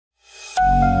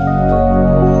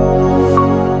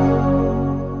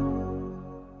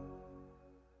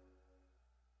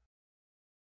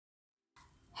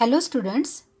Hello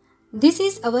students, this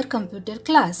is our computer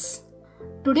class.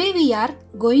 Today we are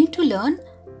going to learn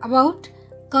about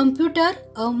computer,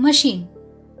 a machine.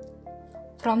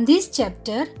 From this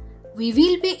chapter, we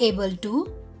will be able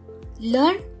to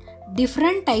learn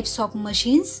different types of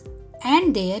machines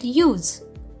and their use,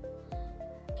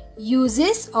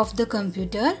 uses of the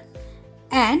computer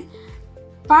and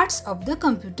parts of the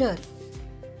computer.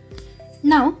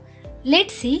 Now,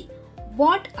 let's see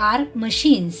what are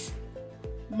machines.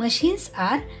 Machines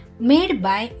are made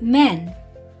by man,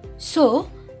 so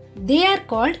they are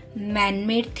called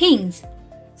man-made things.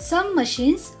 Some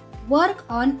machines work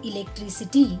on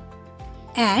electricity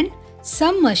and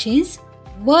some machines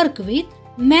work with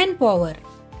manpower.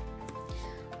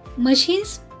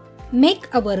 Machines make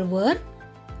our work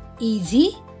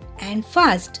easy and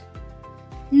fast.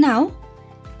 Now,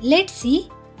 let's see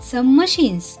some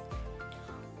machines.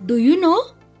 Do you know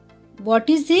what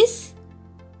is this?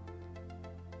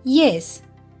 Yes,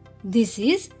 this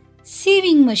is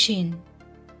sewing machine.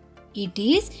 It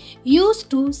is used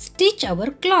to stitch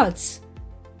our clothes.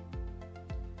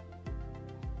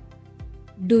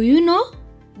 Do you know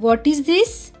what is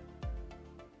this?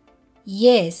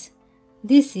 Yes,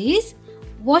 this is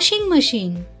washing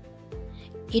machine.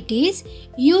 It is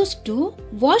used to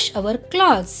wash our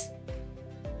clothes.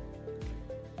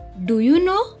 Do you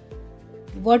know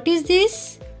what is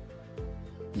this?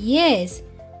 Yes,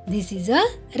 this is a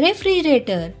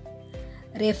refrigerator.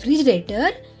 Refrigerator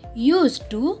used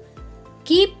to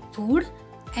keep food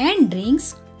and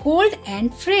drinks cold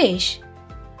and fresh.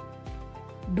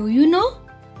 Do you know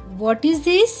what is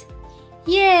this?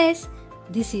 Yes,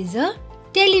 this is a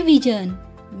television,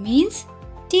 means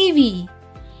TV.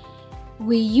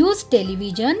 We use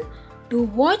television to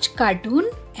watch cartoon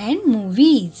and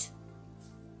movies.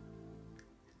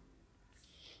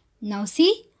 Now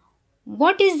see,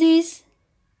 what is this?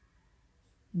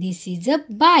 This is a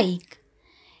bike.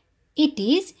 It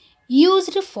is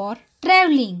used for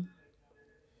traveling.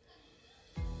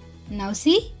 Now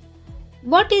see,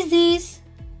 what is this?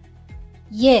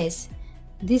 Yes,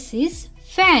 this is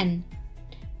fan.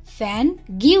 Fan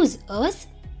gives us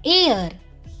air.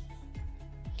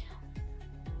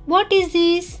 What is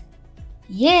this?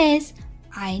 Yes,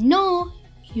 I know.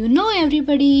 You know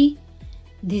everybody.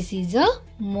 This is a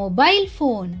mobile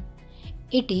phone.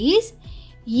 It is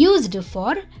used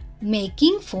for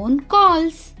making phone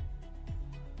calls.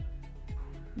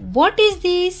 What is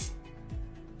this?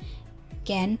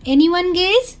 Can anyone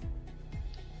guess?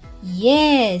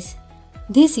 Yes,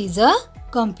 this is a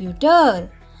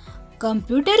computer.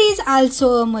 Computer is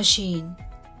also a machine.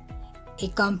 A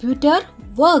computer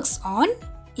works on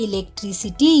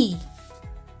electricity.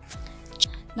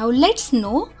 Now let's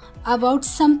know about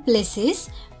some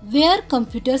places where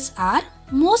computers are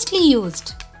mostly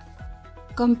used.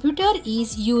 Computer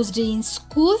is used in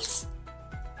schools.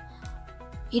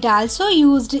 It also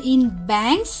used in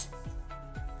banks,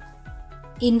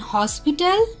 in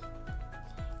hospital,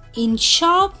 in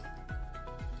shop,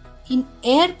 in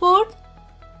airport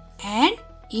and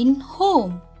in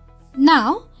home.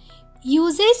 Now,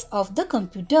 uses of the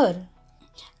computer.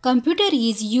 Computer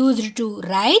is used to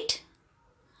write,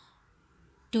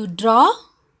 to draw,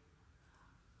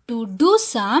 to do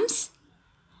sums,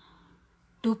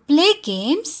 to play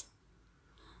games,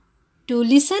 to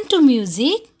listen to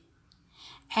music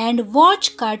and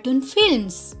watch cartoon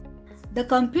films. The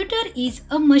computer is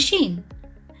a machine.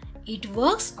 It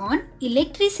works on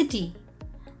electricity.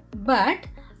 But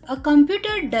a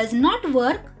computer does not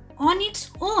work on its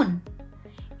own.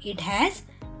 It has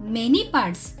many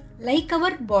parts like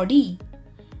our body.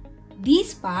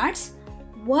 These parts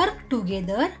work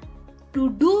together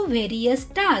to do various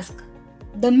tasks.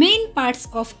 The main parts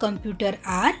of computer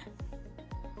are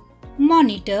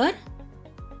monitor,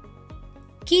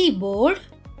 keyboard,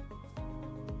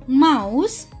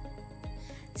 mouse,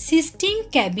 system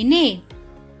cabinet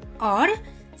or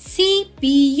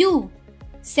CPU,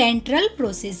 Central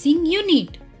Processing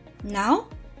Unit. Now,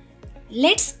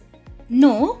 let's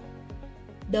know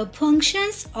the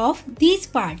functions of these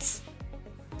parts.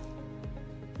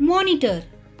 Monitor.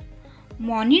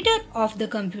 Monitor of the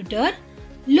computer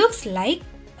looks like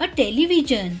a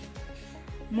television.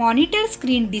 Monitor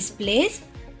screen displays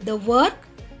the work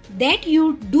that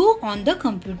you do on the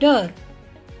computer.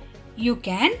 You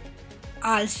can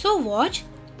also watch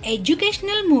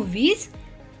educational movies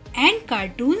and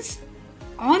cartoons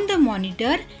on the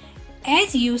monitor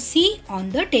as you see on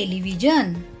the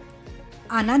television.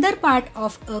 Another part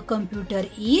of a computer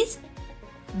is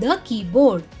the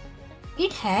keyboard.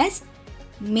 It has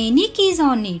many keys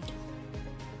on it.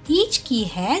 Each key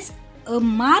has a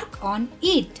mark on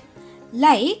it,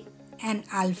 like an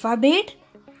alphabet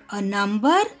a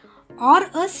number or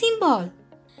a symbol.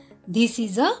 This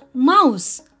is a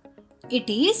mouse. It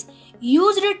is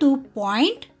used to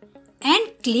point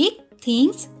and click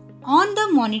things on the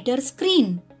monitor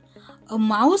screen. A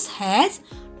mouse has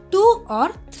 2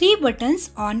 or 3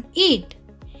 buttons on it.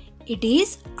 It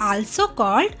is also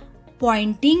called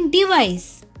pointing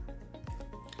device.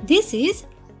 This is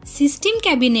system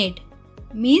cabinet,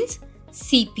 means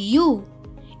CPU.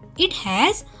 It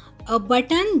has a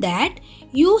button that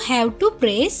you have to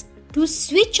press to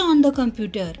switch on the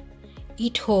computer.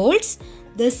 It holds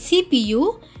the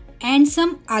CPU and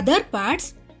some other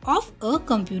parts of a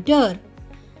computer.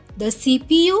 The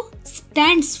CPU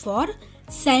stands for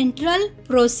Central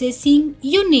Processing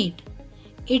Unit.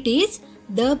 It is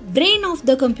the brain of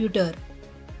the computer.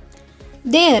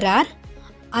 There are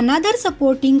another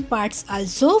supporting parts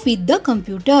also with the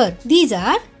computer. These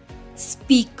are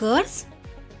speakers,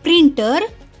 printer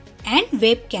and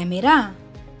web camera.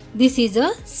 This is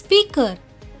a speaker.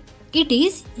 It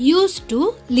is used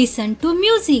to listen to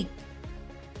music.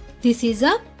 This is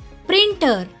a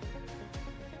printer.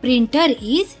 Printer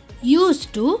is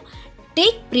used to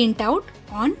take printout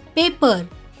on paper.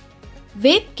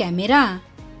 Web camera.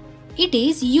 It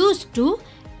is used to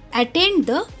attend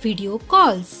the video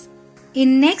calls.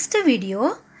 In next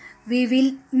video, we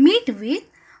will meet with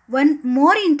one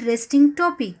more interesting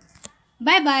topic.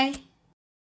 Bye bye.